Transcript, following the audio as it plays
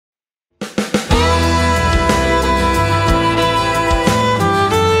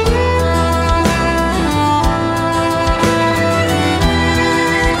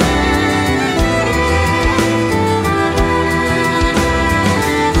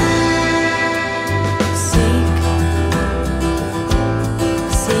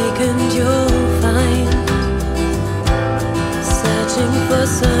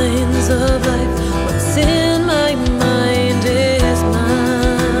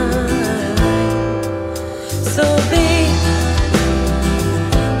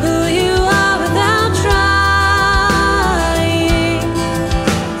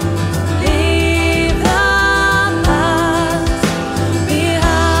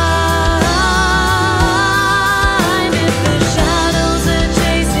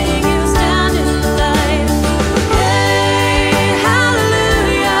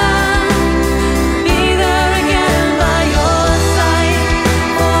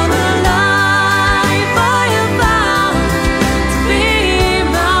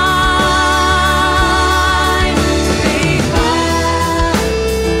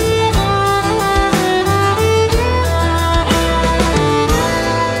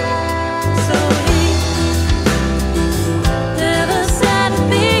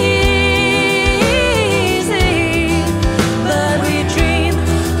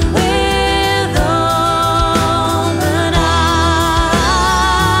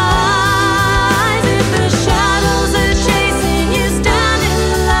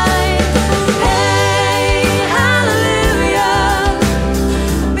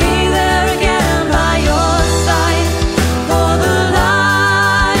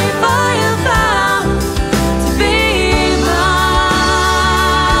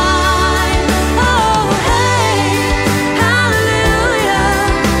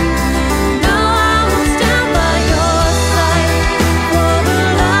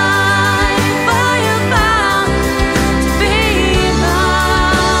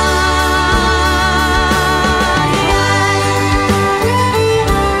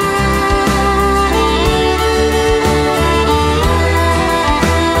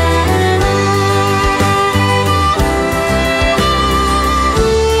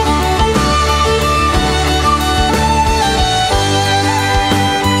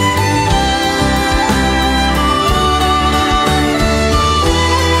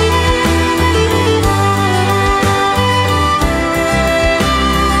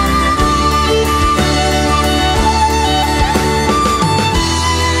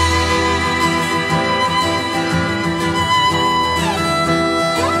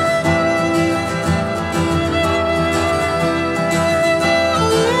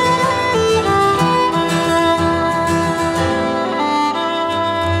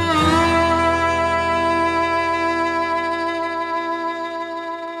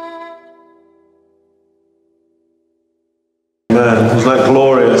Amen. Isn't that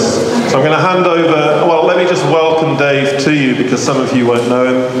glorious? So I'm going to hand over, well, let me just welcome Dave to you, because some of you won't know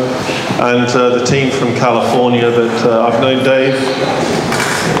him, and the team from California that I've known Dave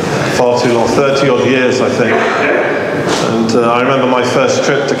far too long, 30 odd years I think. And I remember my first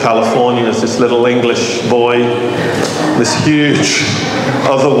trip to California as this little English boy, this huge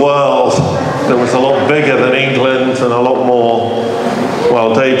other world that was a lot bigger than England and a lot more.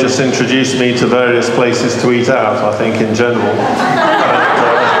 Well, Dave just introduced me to various places to eat out, I think, in general. And,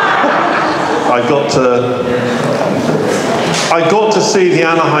 I got to see the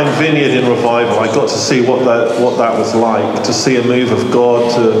Anaheim Vineyard in revival. I got to see what that was like, to see a move of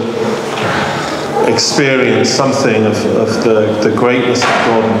God, to experience something of the greatness of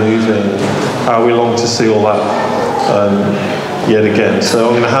God moving. How we long to see all that yet again. So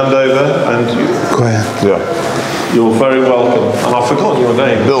I'm going to hand over, and go ahead. Yeah. You're very welcome. And I've forgotten your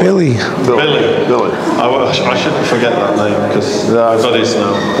name. Billy. Billy. I shouldn't forget that name, because I've got his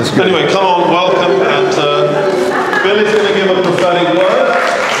now. Anyway, come on, welcome. And Billy's going to give a prophetic word.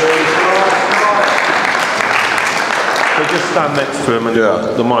 So just stand next to him and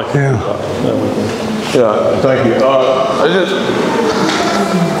the mic. Yeah. Thank you.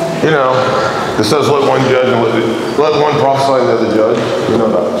 It says let one judge and let one prophesy and the other judge. You know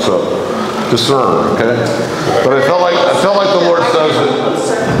that. So discern, okay? But I felt like the Lord says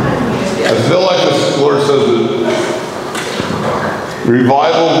that. I feel like the Lord says that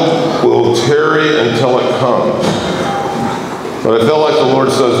revival will tarry until it comes. But I feel like the Lord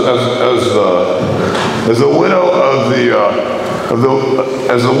says, as the widow of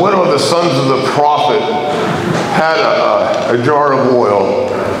the sons of the prophet had a jar of oil,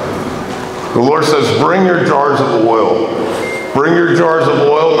 the Lord says, bring your jars of oil. Bring your jars of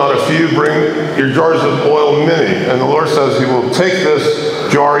oil, not a few, bring your jars of oil many. And the Lord says he will take this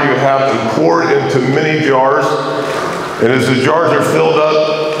jar you have and pour it into many jars. And as the jars are filled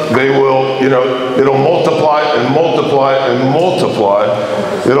up, they will, it'll multiply and multiply and multiply.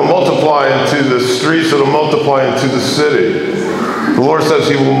 It'll multiply into the streets, it'll multiply into the city. The Lord says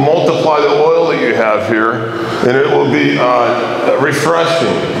he will multiply the oil that you have here, and it will be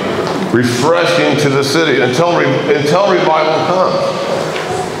refreshing to the city until revival comes.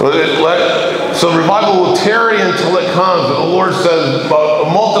 So revival will tarry until it comes. And the Lord says,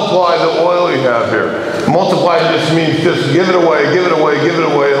 multiply the oil you have here. Multiply just means just give it away, and let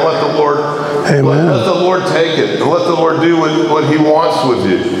the Lord let the Lord take it, and let the Lord do what he wants with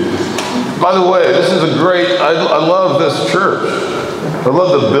you. By the way, this is I love this church. I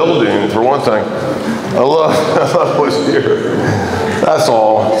love the building, for one thing. I love what's here. That's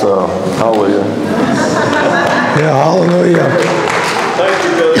all. So, hallelujah. Yeah, hallelujah. Thank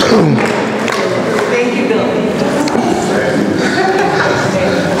you, Billy. Thank you, Billy.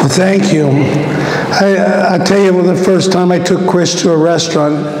 Well, thank you. I tell you, the first time I took Chris to a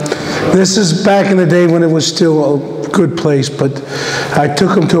restaurant, this is back in the day when it was still a good place, but I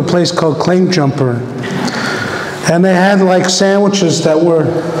took him to a place called Claim Jumper. And they had like sandwiches that were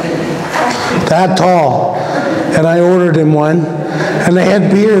that tall. And I ordered him one. And they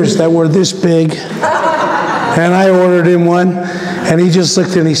had beers that were this big. And I ordered him one. And he just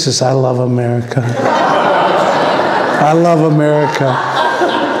looked and he says, I love America. I love America.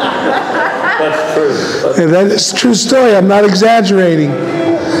 That's true. And that is a true story. I'm not exaggerating.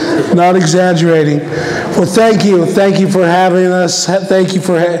 Not exaggerating. Well, thank you. Thank you for having us. Thank you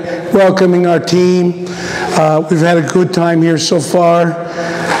for welcoming our team. We've had a good time here so far.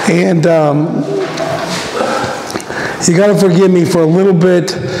 And you got to forgive me for a little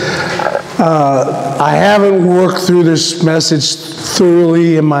bit. I haven't worked through this message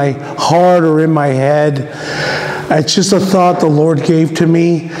thoroughly in my heart or in my head. It's just a thought the Lord gave to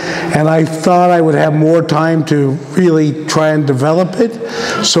me, and I thought I would have more time to really try and develop it.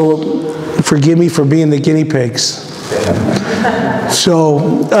 So forgive me for being the guinea pigs.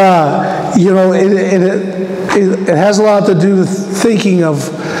 So, it has a lot to do with thinking of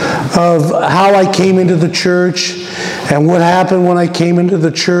how I came into the church and what happened when I came into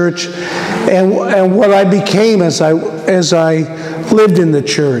the church and what I became as I lived in the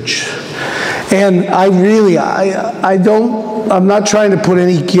church. And I'm not trying to put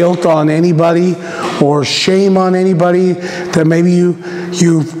any guilt on anybody or shame on anybody that maybe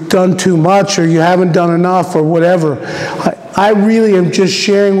you've done too much or you haven't done enough or whatever. I really am just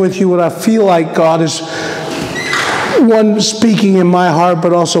sharing with you what I feel like God is, one, speaking in my heart,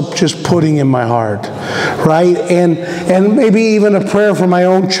 but also just putting in my heart, right? And maybe even a prayer for my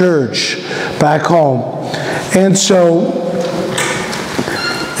own church back home. And so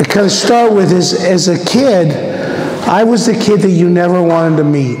to kind of start with is, as a kid, I was the kid that you never wanted to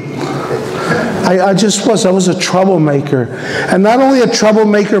meet. I just was. I was a troublemaker. And not only a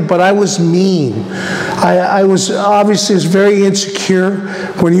troublemaker, but I was mean. I was very insecure.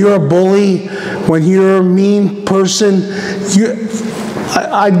 When you're a bully, when you're a mean person,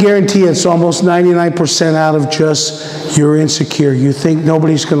 I'd guarantee it's almost 99% out of just you're insecure. You think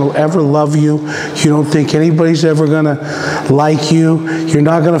nobody's going to ever love you. You don't think anybody's ever going to like you. You're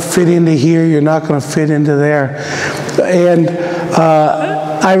not going to fit into here. You're not going to fit into there. And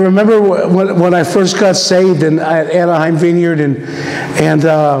I remember when I first got saved at Anaheim Vineyard, and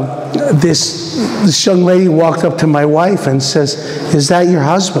this young lady walked up to my wife and says, "Is that your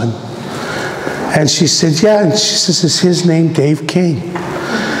husband?" And she said, "Yeah." And she says, "Is his name Dave King?"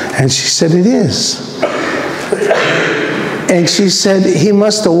 And she said, "It is." And she said, "He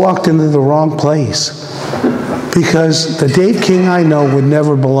must have walked into the wrong place, because the Dave King I know would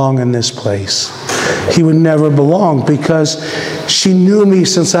never belong in this place. He would never belong," because she knew me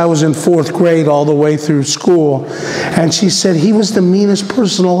since I was in 4th grade all the way through school. And she said, "He was the meanest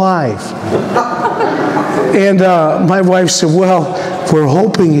person alive." And my wife said, "Well, we're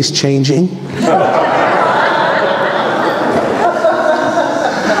hoping he's changing."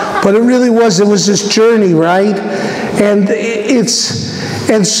 But it really was. It was this journey, right? And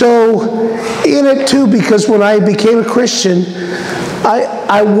so in it too, because when I became a Christian,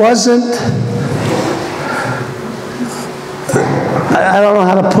 I wasn't. I don't know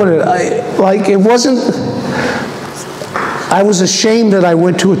how to put it. It wasn't. I was ashamed that I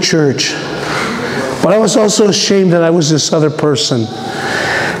went to a church, but I was also ashamed that I was this other person.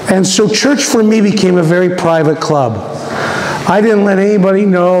 And so church for me became a very private club. I didn't let anybody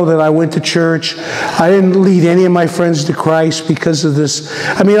know that I went to church. I didn't lead any of my friends to Christ because of this.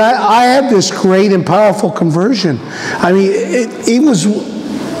 I mean, I had this great and powerful conversion. I mean, it was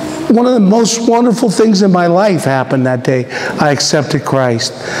one of the most wonderful things in my life happened that day. I accepted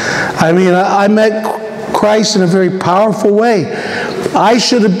Christ. I mean, I met Christ in a very powerful way. I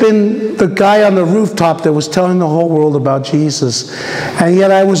should have been the guy on the rooftop that was telling the whole world about Jesus. And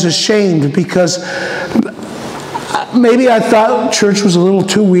yet I was ashamed because maybe I thought church was a little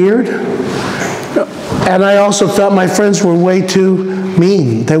too weird. And I also thought my friends were way too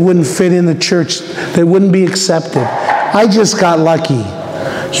mean. They wouldn't fit in the church. They wouldn't be accepted. I just got lucky.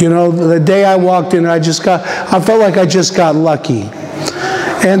 You know, the day I walked in, I felt like I just got lucky.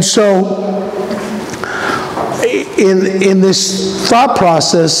 And so in this thought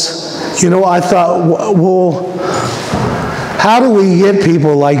process, you know, I thought, well, how do we get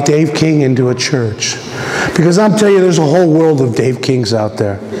people like Dave King into a church? Because I'm telling you, there's a whole world of Dave Kings out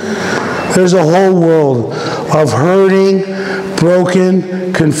there. There's a whole world of hurting,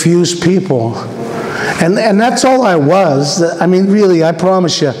 broken, confused people. And that's all I was. I mean, really, I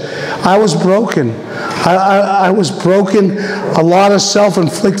promise you, I was broken. I was broken, a lot of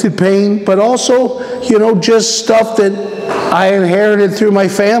self-inflicted pain, but also, you know, just stuff that I inherited through my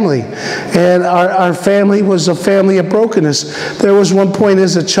family. And our family was a family of brokenness. There was one point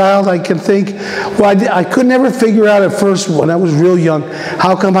as a child I can think, well, I could never figure out at first when I was real young,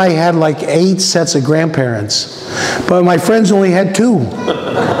 how come I had like 8 sets of grandparents, but my friends only had 2.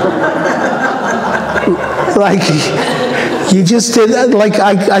 Like, you just did, like,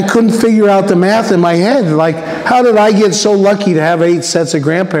 I couldn't figure out the math in my head. Like, how did I get so lucky to have 8 sets of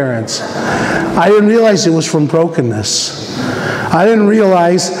grandparents? I didn't realize it was from brokenness. I didn't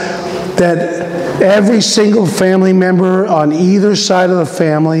realize that every single family member on either side of the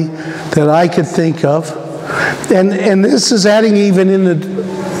family that I could think of, and this is adding even in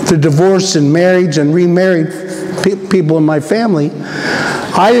the divorce and marriage and remarried people in my family,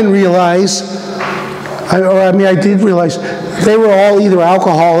 I didn't realize, I did realize they were all either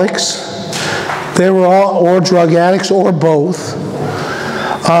alcoholics, they were all or drug addicts or both.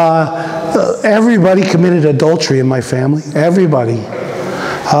 Everybody committed adultery in my family. Everybody.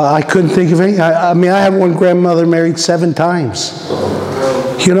 I couldn't think of any. I mean, I have one grandmother married 7 times.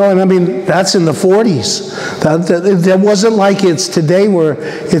 You know, and I mean, that's in the 40s. That wasn't like it's today where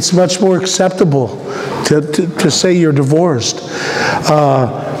it's much more acceptable to say you're divorced.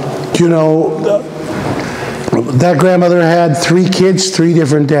 You know, that grandmother had 3 kids, 3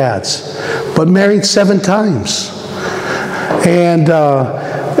 different dads, but married 7 times. And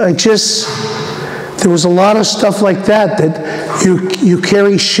there was a lot of stuff like that you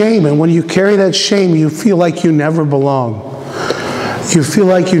carry shame, and when you carry that shame, you feel like you never belong. You feel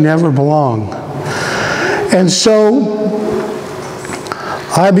like you never belong. And so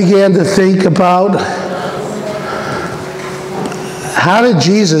I began to think about, how did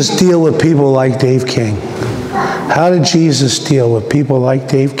Jesus deal with people like Dave King? How did Jesus deal with people like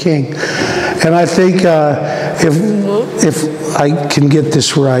Dave King? And I think if I can get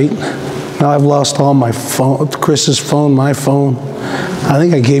this right, Now I've lost all my phone, Chris's phone, my phone. I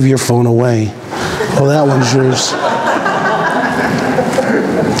think I gave your phone away. Well, that one's yours.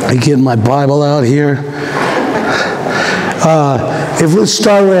 I get my Bible out here. If we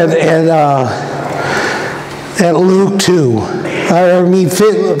start at Luke 2,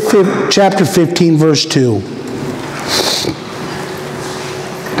 chapter 15, verse 2.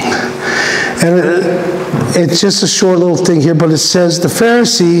 And it's just a short little thing here, but it says, the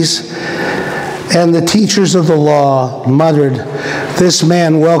Pharisees and the teachers of the law muttered, this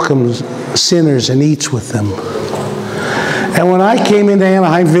man welcomes sinners and eats with them. And when I came into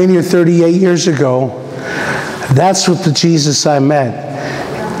Anaheim Vineyard 38 years ago, that's what the Jesus I met.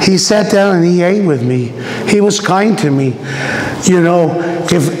 He sat down and he ate with me. He was kind to me. You know,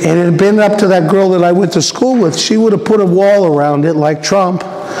 if it had been up to that girl that I went to school with, she would have put a wall around it like Trump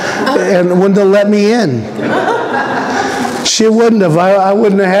and wouldn't have let me in. She wouldn't have. I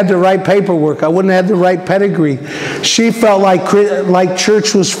wouldn't have had the right paperwork. I wouldn't have had the right pedigree. She felt like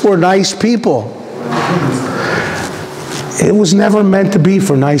church was for nice people. It was never meant to be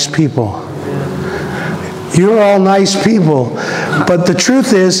for nice people. You're all nice people. But the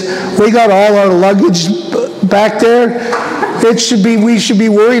truth is, we got all our luggage back there. We should be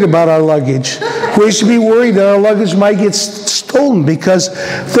worried about our luggage. We should be worried that our luggage might get stolen, because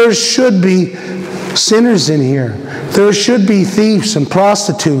there should be sinners in here. There should be thieves and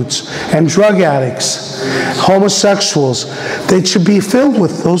prostitutes and drug addicts, homosexuals. They should be filled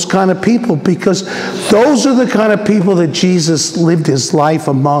with those kind of people, because those are the kind of people that Jesus lived his life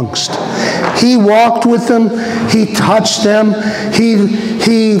amongst. He walked with them. He touched them.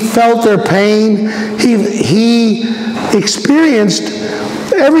 He felt their pain. He experienced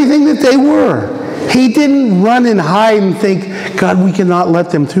everything that they were. He didn't run and hide and think, God, we cannot let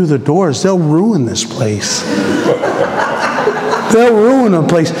them through the doors. They'll ruin this place. They'll ruin a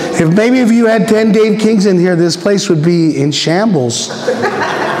place. If you had 10 Dave Kings in here, this place would be in shambles.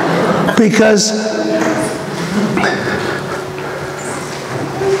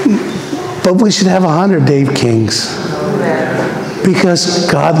 But we should have 100 Dave Kings, because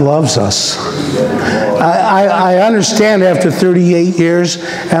God loves us. I understand after 38 years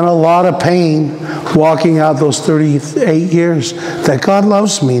and a lot of pain walking out those 38 years that God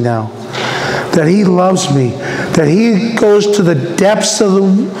loves me now. That he loves me. That he goes to the depths of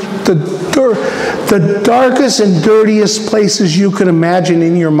the darkest and dirtiest places you could imagine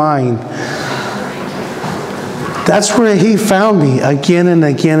in your mind. That's where he found me again and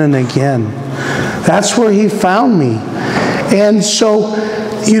again and again. That's where he found me. And so,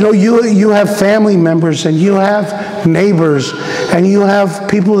 you have family members, and you have neighbors, and you have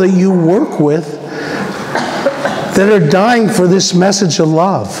people that you work with that are dying for this message of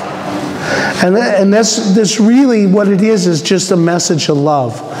love. And that's really what it is just a message of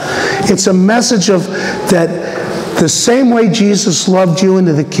love. It's a message of that the same way Jesus loved you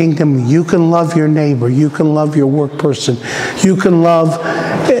into the kingdom, you can love your neighbor, you can love your work person, you can love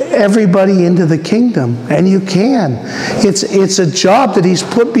everybody into the kingdom, and you can. It's a job that he's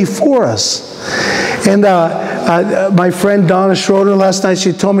put before us. And my friend Glen Schroder last night,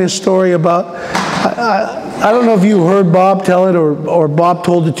 she told me a story about, I don't know if you heard Bob tell it or Bob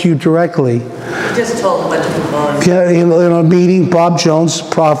told it to you directly. Just told a bunch of people. Yeah, in a meeting, Bob Jones,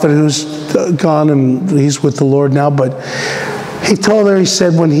 prophet who's gone and he's with the Lord now, but he told her, he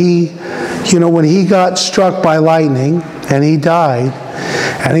said when he got struck by lightning and he died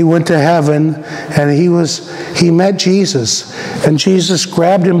and he went to heaven and he met Jesus, and Jesus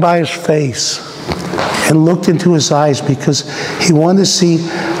grabbed him by his face and looked into his eyes, because he wanted to see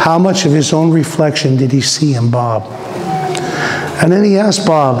how much of his own reflection did he see in Bob. And then he asked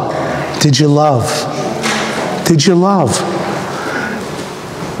Bob, did you love? Did you love?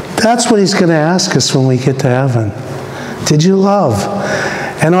 That's what he's going to ask us when we get to heaven. Did you love?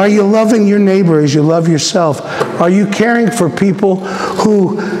 And are you loving your neighbor as you love yourself? Are you caring for people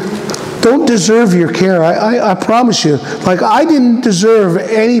who don't deserve your care? I promise you, like I didn't deserve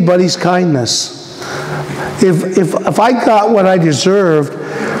anybody's kindness. If I got what I deserved,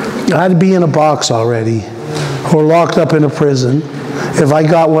 I'd be in a box already or locked up in a prison if I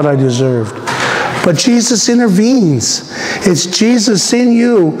got what I deserved. But Jesus intervenes. It's Jesus in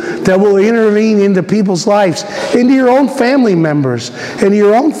you that will intervene into people's lives, into your own family members, into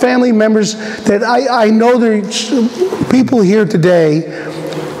your own family members that I know there's people here today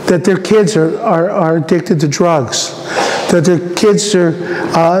that their kids are addicted to drugs. that their kids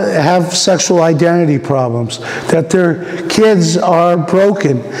have sexual identity problems, that their kids are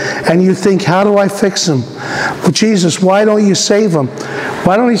broken, and you think, how do I fix them? Well, Jesus, why don't you save them?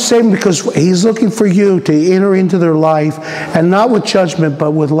 Why don't you save them? Because he's looking for you to enter into their life, and not with judgment,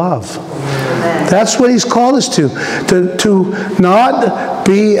 but with love. That's what he's called us to not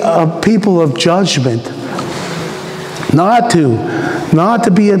be a people of judgment. Not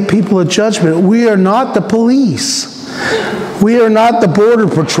to be a people of judgment. We are not the police. We are not the border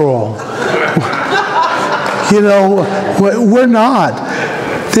patrol. You know, we're not.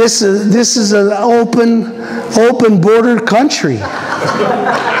 This is an open border country.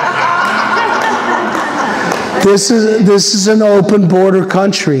 This is an open border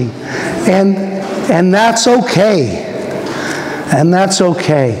country, and that's okay. And that's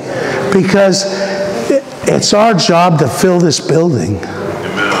okay, because it's our job to fill this building.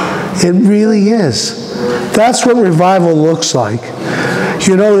 It really is. That's what revival looks like.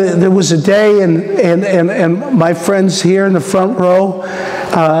 You know, there was a day, and my friends here in the front row,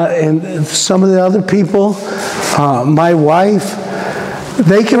 and some of the other people, my wife,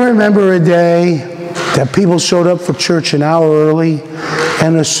 they can remember a day that people showed up for church an hour early,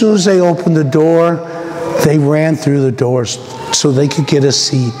 and as soon as they opened the door, they ran through the doors so they could get a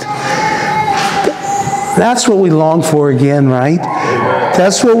seat. That's what we long for again, right?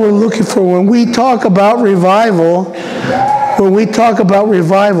 That's what we're looking for. When we talk about revival,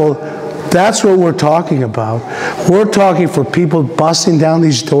 that's what we're talking about. We're talking for people busting down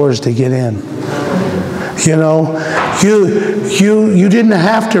these doors to get in. You know, you didn't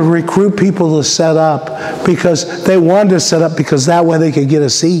have to recruit people to set up because they wanted to set up because that way they could get a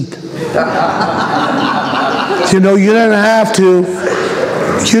seat. You know, you didn't have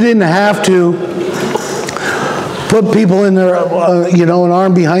to put people in their, an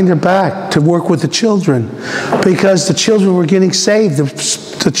arm behind their back to work with the children, because the children were getting saved.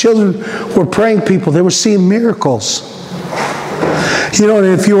 The children were praying people. They were seeing miracles. You know, and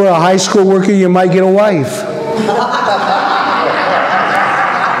if you were a high school worker, you might get a wife.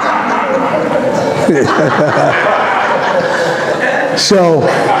 So,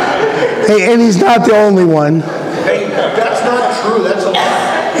 hey, and he's not the only one. Hey, that's not true. That's a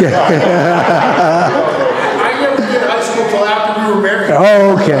lie. I never did high school until after we were married.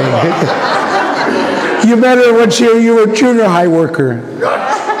 Oh, okay. You met her when you were a junior high worker.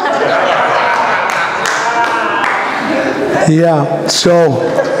 Yeah, so,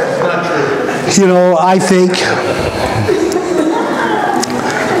 I think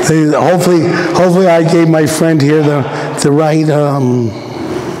hopefully I gave my friend here the right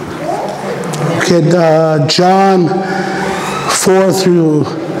John 4 through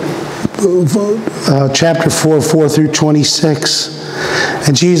chapter 4 through 26,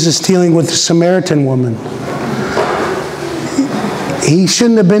 and Jesus dealing with the Samaritan woman. He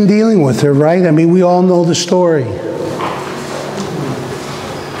shouldn't have been dealing with her, right? I mean, we all know the story.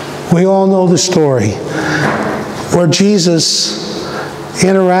 We all know the story where Jesus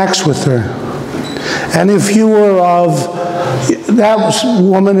interacts with her. And if you were of that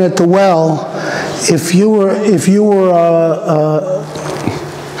woman at the well, if you were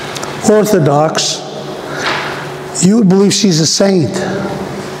Orthodox, you would believe she's a saint.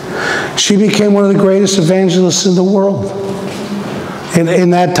 She became one of the greatest evangelists in the world in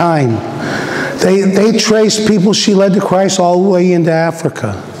that time. They traced people she led to Christ all the way into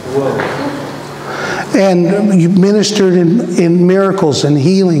Africa. And you ministered in miracles and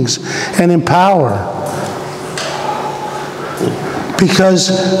healings and in power. Because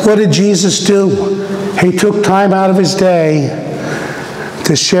what did Jesus do? He took time out of his day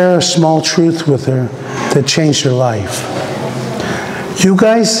to share a small truth with her that changed her life. You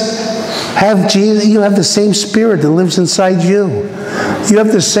guys have Jesus. You have the same spirit that lives inside you. You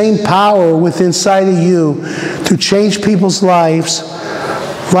have the same power within inside of you to change people's lives,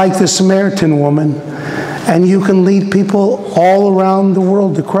 like the Samaritan woman, and you can lead people all around the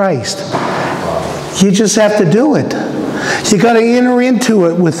world to Christ. You just have to do it. You got to enter into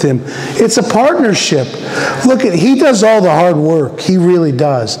it with him. It's a partnership. Look, he does all the hard work. He really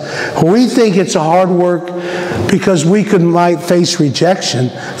does. We think it's a hard work because we might face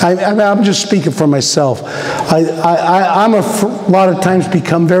rejection. I'm just speaking for myself. I'm a lot of times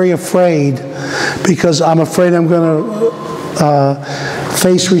become very afraid because I'm afraid I'm going to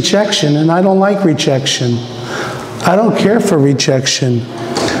face rejection, and I don't like rejection. I don't care for rejection.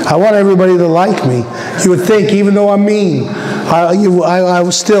 I want everybody to like me. You would think, even though I'm mean, I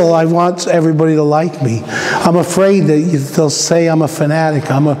want everybody to like me. I'm afraid that they'll say I'm a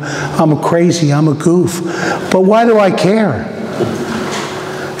fanatic, I'm a crazy, I'm a goof. But why do I care?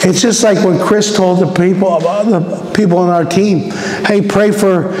 It's just like when Chris told the people on our team, hey, pray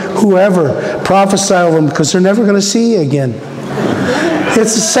for whoever, prophesy over them, because they're never going to see you again.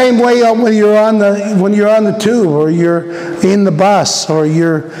 It's the same way when you're on the tube, or you're in the bus, or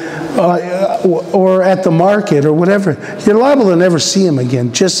you're or at the market, or whatever. You're liable to never see him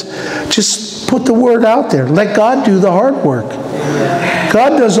again. Just put the word out there. Let God do the hard work.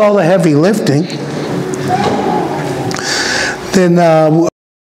 God does all the heavy lifting. Then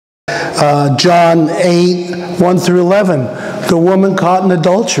John 8, 1 through 11, the woman caught in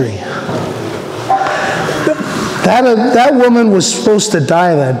adultery. That woman was supposed to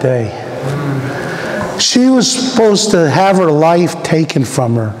die that day. She was supposed to have her life taken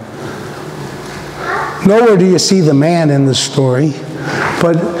from her. Nowhere do you see the man in the story,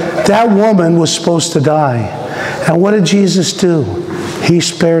 but that woman was supposed to die. And what did Jesus do? He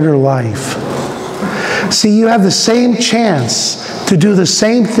spared her life. See, you have the same chance to do the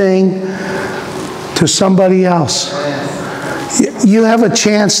same thing to somebody else. You have a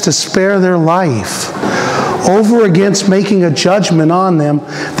chance to spare their life over against making a judgment on them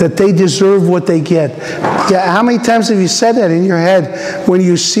that they deserve what they get. Yeah, how many times have you said that in your head when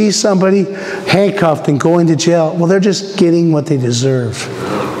you see somebody handcuffed and going to jail? Well, they're just getting what they deserve.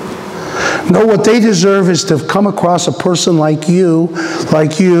 No, what they deserve is to come across a person like you,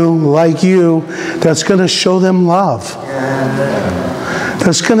 that's going to show them love.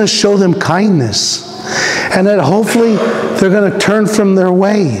 That's going to show them kindness. And that hopefully they're going to turn from their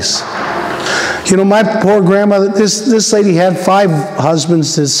ways. You know, my poor grandmother, this lady had 5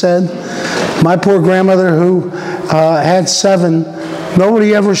 husbands, it said. My poor grandmother, who had 7,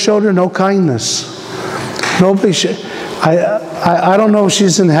 nobody ever showed her no kindness. Nobody. I don't know if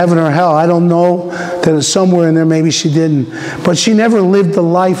she's in heaven or hell. I don't know that it's somewhere in there. Maybe she didn't. But she never lived the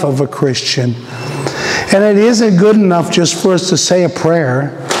life of a Christian. And it isn't good enough just for us to say a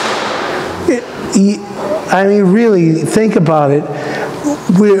prayer. I mean, really, think about it.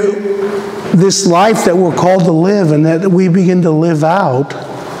 This life that we're called to live and that we begin to live out,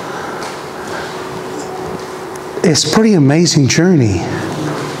 it's a pretty amazing journey.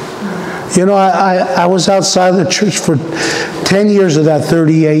 You know, I was outside of the church for 10 years of that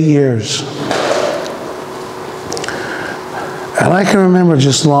 38 years. And I can remember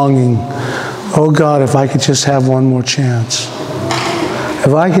just longing, oh God, if I could just have one more chance.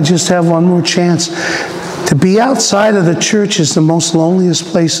 If I could just have one more chance. To be outside of the church is the most loneliest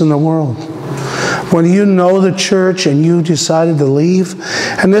place in the world. When you know the church and you decided to leave.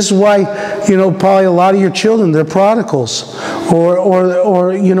 And this is why, you know, probably a lot of your children, they're prodigals.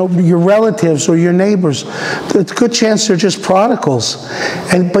 Or you know, your relatives or your neighbors. There's a good chance they're just prodigals.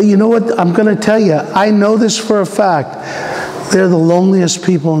 But you know what? I'm going to tell you, I know this for a fact. They're the loneliest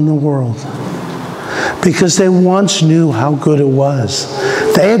people in the world. Because they once knew how good it was.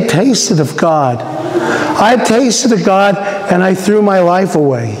 They had tasted of God. I had tasted of God and I threw my life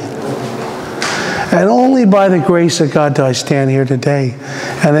away. And only by the grace of God do I stand here today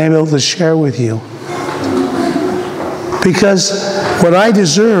and I'm able to share with you. Because what I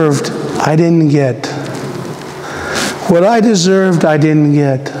deserved, I didn't get. What I deserved, I didn't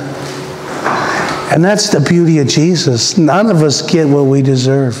get. And that's the beauty of Jesus. None of us get what we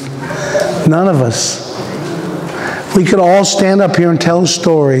deserve. None of us. We could all stand up here and tell a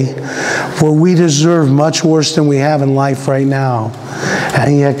story where we deserve much worse than we have in life right now.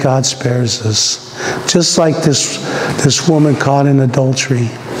 And yet God spares us. Just like this woman caught in adultery.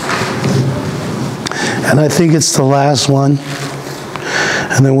 And I think it's the last one.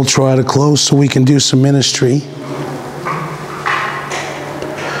 And then we'll try to close so we can do some ministry.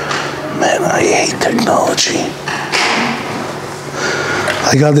 Man, I hate technology.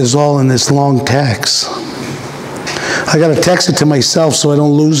 I got this all in this long text. I got to text it to myself so I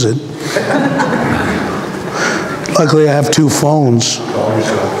don't lose it. Luckily, I have 2 phones.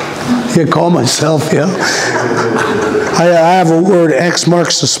 Yeah, call myself, yeah. I have a word, X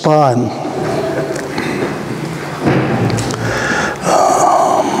marks the spot.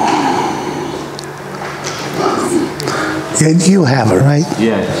 Yeah, you have it, right?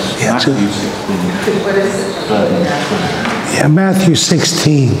 Yes. Yeah, Matthew 16. What is it? Yeah, Matthew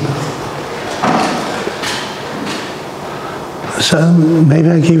 16. So maybe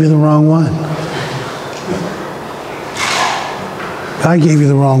I gave you the wrong one. I gave you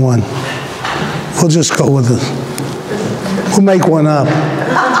the wrong one. We'll just go with it. We'll make one up.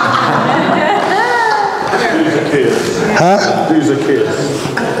 Huh? Do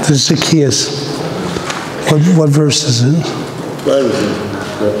Zacchaeus. The Zacchaeus. What verse is it?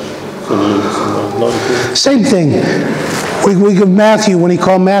 Same thing. We could Matthew, when he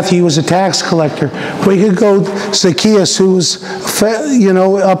called Matthew, he was a tax collector. We could go Zacchaeus, who was,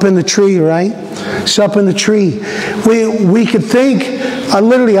 up in the tree, right? He's up in the tree. We could think,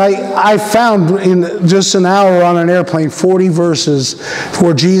 I found in just an hour on an airplane 40 verses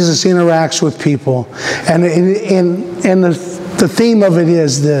where Jesus interacts with people. And the theme of it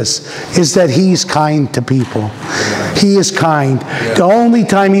is this, is that he's kind to people. He is kind. The only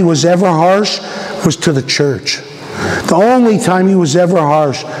time he was ever harsh was to the church. The only time he was ever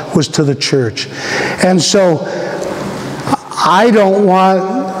harsh was to the church. And so I don't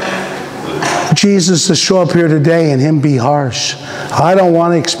want Jesus to show up here today and him be harsh. I don't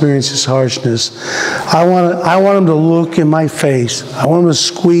want to experience his harshness. I want him to look in my face. I want him to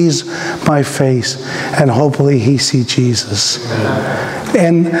squeeze my face, and hopefully he see Jesus.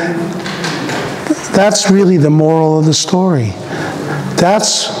 And that's really the moral of the story.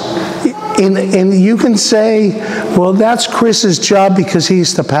 And you can say, well, that's Chris's job because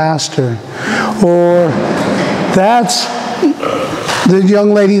he's the pastor. Or that's the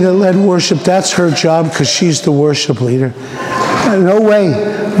young lady that led worship, that's her job because she's the worship leader. No way.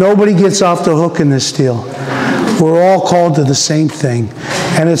 Nobody gets off the hook in this deal. We're all called to the same thing.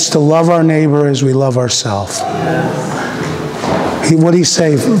 And it's to love our neighbor as we love ourselves. What did he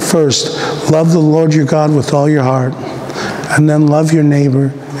say first? Love the Lord your God with all your heart. And then love your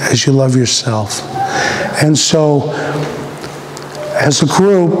neighbor as you love yourself. And so, as a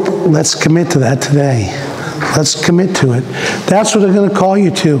group, let's commit to that today. Let's commit to it. That's what they're going to call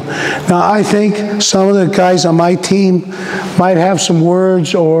you to. Now, I think some of the guys on my team might have some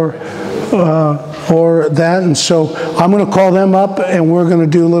words or that, and so I'm going to call them up, and we're going to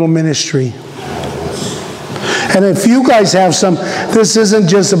do a little ministry. And if you guys have some, this isn't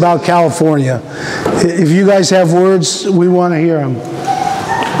just about California. If you guys have words, we want to hear them.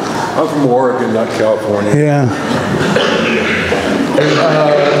 I'm from Oregon, not California. Yeah.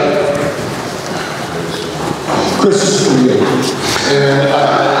 Chris is from you. And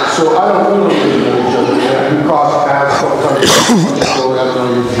so I don't really know each other yet. We crossed paths a couple times. So I don't know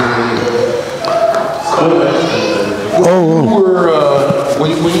your journey.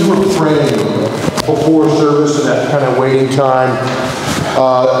 When you were praying before service and that kind of waiting time,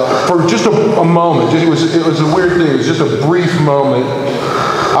 for just a moment, it was a weird thing. It was just a brief moment.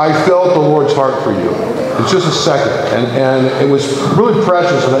 I felt the Lord's heart for you. It's just a second, and it was really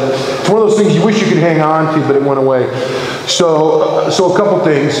precious. And it's one of those things you wish you could hang on to, but it went away. So a couple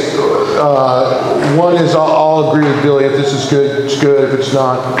things. One is I'll agree with Billy. If this is good, it's good. If it's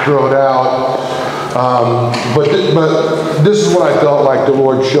not, throw it out. But this is what I felt like the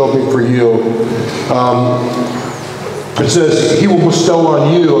Lord showed me for you. It says, He will bestow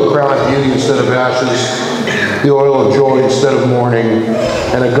on you a crown of beauty instead of ashes, the oil of joy instead of mourning,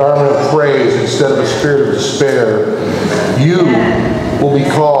 and a garment of praise instead of a spirit of despair. You will be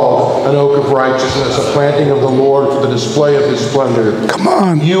called an oak of righteousness, a planting of the Lord for the display of His splendor. Come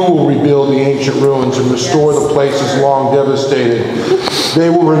on. You will rebuild the ancient ruins and restore the places long devastated. They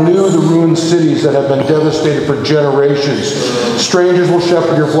will renew the ruined cities that have been devastated for generations. Strangers will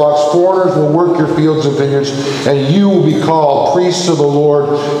shepherd your flocks. Foreigners will work your fields and vineyards. And you will be called priests of the Lord.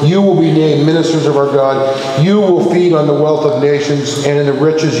 You will be named ministers of our God. You will feed on the wealth of nations, and in the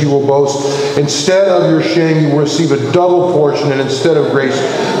riches you will boast. Instead of your shame, you will receive a double portion, and instead of grace,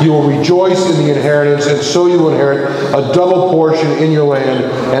 you will rejoice in the inheritance, and so you will inherit a double portion in your land,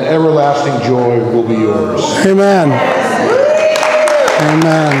 and everlasting joy will be yours. Amen.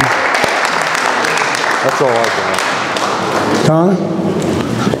 Amen. That's all I got. Don?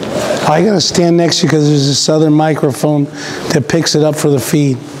 I got to stand next to you because there's this other microphone that picks it up for the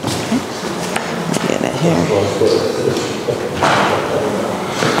feed. Get it here.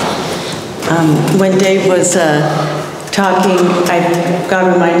 When Dave was talking, I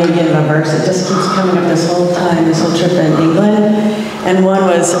got reminded again of a verse that just keeps coming up this whole time, this whole trip in England. And one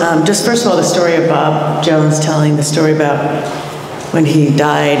was, just first of all, the story of Bob Jones telling the story about when he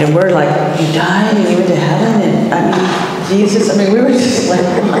died. And we're like, he died and he went to heaven? And I mean, Jesus, we were just like,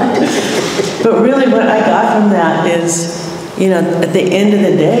 what? But really what I got from that is, at the end of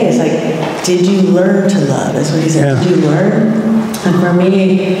the day, it's like, did you learn to love? That's what he said. Yeah. Did you learn? And for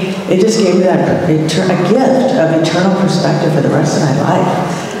me, it just gave me that a gift of eternal perspective for the rest of my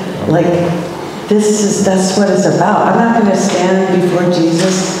life. Like, that's what it's about. I'm not going to stand before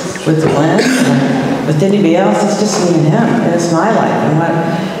Jesus with Glen or with anybody else. It's just me and him, and it's my life,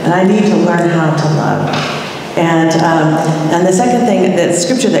 and I need to learn how to love. And the second thing, the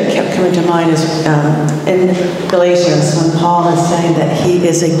scripture that kept coming to mind is in Galatians, when Paul is saying that he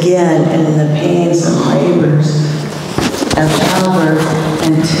is again in the pains and labors of childbirth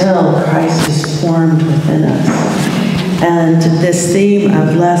until formed within us. And this theme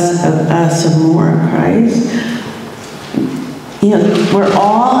of less of us and more of Christ, we're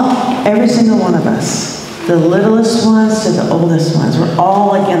all, every single one of us, the littlest ones to the oldest ones, we're all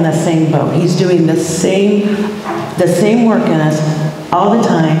like in the same boat. He's doing the same work in us all the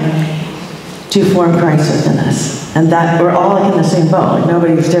time to form Christ within us. And that we're all like in the same boat, like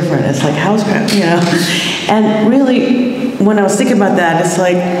nobody's different. It's like, how's Christ, And really, when I was thinking about that, it's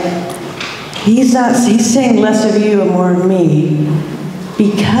like, he's saying less of you and more of me,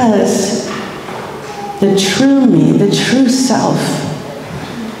 because the true me, the true self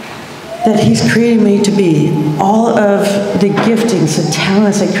that he's created me to be, all of the giftings, the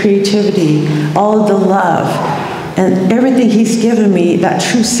talents, the creativity, all of the love, and everything he's given me, that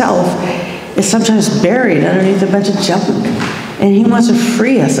true self, is sometimes buried underneath a bunch of junk. And he wants to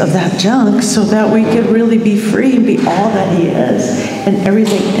free us of that junk so that we could really be free and be all that he is and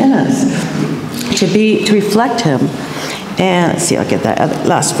everything in us to reflect him. And let's see, I'll get that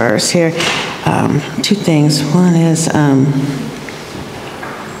last verse here. Two things. One is,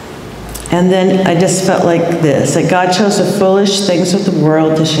 and then I just felt like this, that God chose the foolish things of the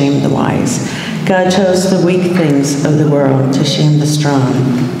world to shame the wise. God chose the weak things of the world to shame the strong.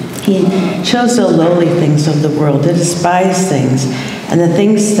 He chose the lowly things of the world, the despised things, and the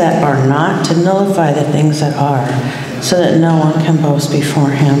things that are not, to nullify the things that are, so that no one can boast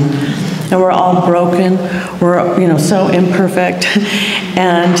before him. And we're all broken, we're so imperfect,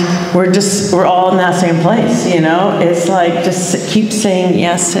 and we're all in that same place, It's like, just keep saying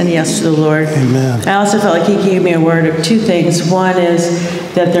yes and yes to the Lord. Amen. I also felt like he gave me a word of two things. One is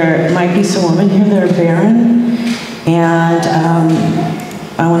that there might be some women here that are barren, and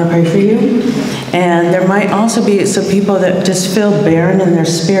I want to pray for you. And there might also be some people that just feel barren in their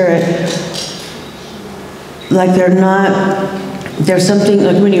spirit, like there's something,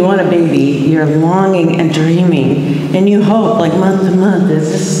 like when you want a baby, you're longing and dreaming, and you hope, like month to month, this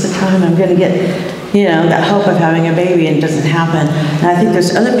is the time I'm going to get, that hope of having a baby, and it doesn't happen. And I think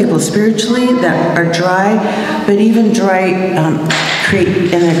there's other people spiritually that are dry, but even dry in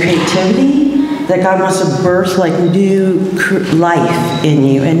their creativity, that God wants to birth like new life in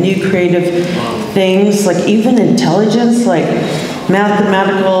you and new creative things, like even intelligence, like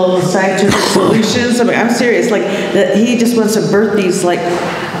mathematical, scientific solutions. I'm serious, like that he just wants to birth these like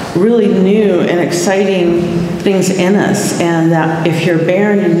really new and exciting things in us. And that if you're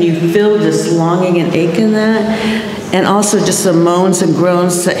barren and you feel this longing and ache in that, and also just the moans and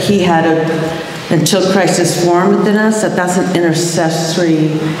groans that he had until Christ is formed within us, that's an intercessory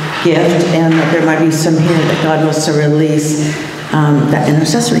gift, and that there might be some here that God wants to release that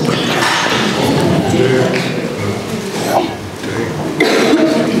intercessory gift.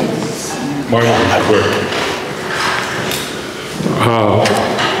 Mine is quick.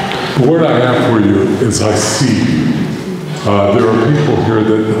 The word I have for you is I see. There are people here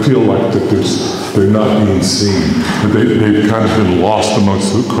that feel like that they're not being seen, that they've kind of been lost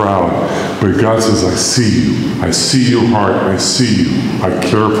amongst the crowd. But God says, I see you. I see your heart. I see you. I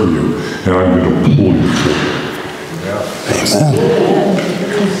care for you. And I'm going to pull you forward. Amen.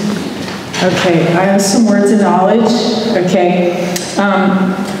 Okay, I have some words of knowledge. Okay.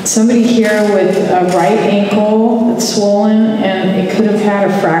 Somebody here with a right ankle that's swollen, and it could have had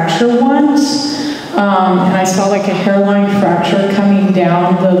a fracture once. And I saw like a hairline fracture coming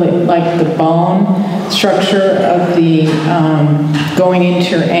down the bone structure of the going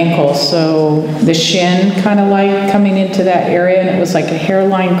into your ankle. So the shin kind of like coming into that area, and it was like a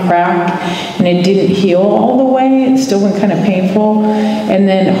hairline crack, and it didn't heal all the way. It still went kind of painful. And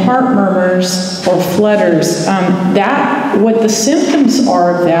then heart murmurs or flutters. What the symptoms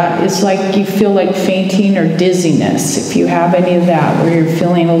are of that is like you feel like fainting or dizziness. If you have any of that, where you're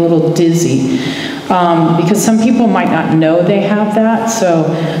feeling a little dizzy. Because some people might not know they have that. So,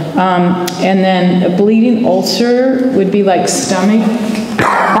 and then a bleeding ulcer would be like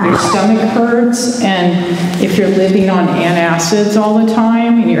your stomach hurts, and if you're living on antacids all the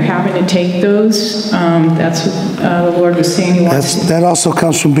time and you're having to take those, that's what the Lord was saying he wants to. That also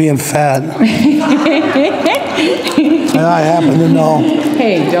comes from being fat. I happen to know.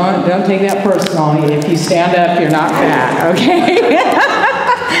 Hey, don't take that personally. If you stand up, you're not fat, okay?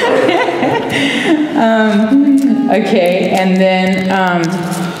 Okay, and then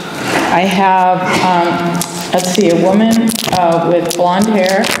I have, let's see, a woman with blonde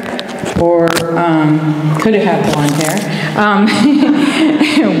hair, or could have had blonde hair.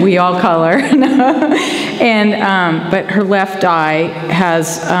 We all color. And but her left eye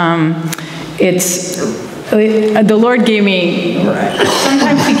has, it's the Lord gave me,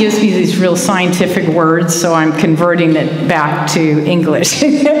 sometimes he gives me these real scientific words, so I'm converting it back to English.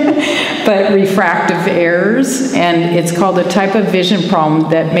 But refractive errors, and it's called a type of vision problem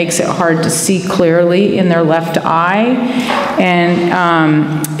that makes it hard to see clearly in their left eye.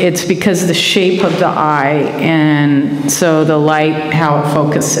 And it's because of the shape of the eye, and so the light, how it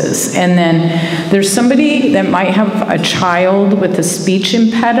focuses. And then there's somebody that might have a child with a speech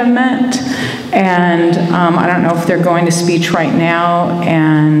impediment, and I don't know if they're going to speech right now,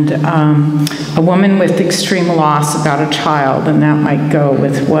 and a woman with extreme loss about a child, and that might go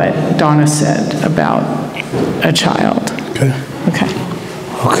with what Donna said about a child. Okay. Okay.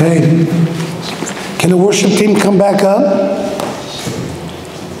 Okay. Can the worship team come back up?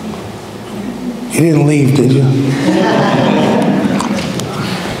 You didn't leave, did you?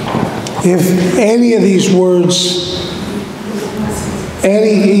 If any of these words,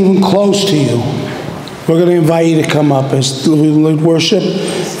 any even close to you, we're going to invite you to come up as we lead worship,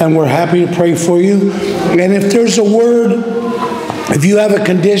 and we're happy to pray for you. And if there's a word, if you have a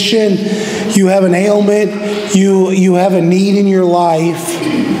condition, you have an ailment, you have a need in your life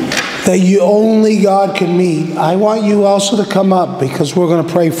that you only God can meet, I want you also to come up, because we're going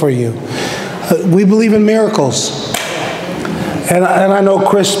to pray for you. We believe in miracles. And I know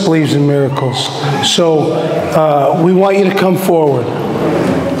Chris believes in miracles. So we want you to come forward.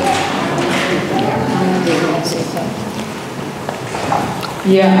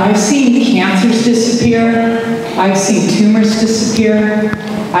 Yeah, I've seen cancers disappear. I've seen tumors disappear.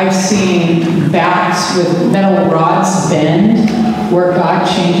 I've seen backs with metal rods bend, where God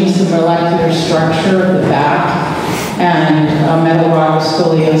changes the molecular structure of the back, and metal rod with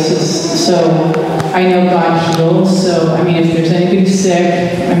scoliosis. So I know God heals. So, I mean, if there's anybody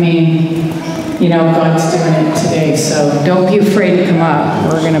sick, I mean, you know, God's doing it today. So don't be afraid to come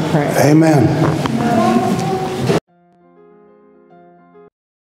up. We're going to pray. Amen.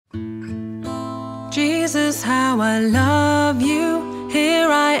 Jesus, how I love you. Here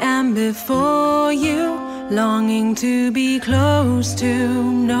I am before you, longing to be close to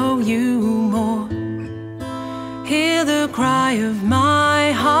know you more. Hear the cry of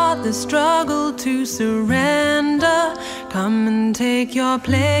my heart, the struggle to surrender. Come and take your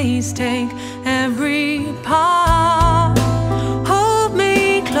place, take every part.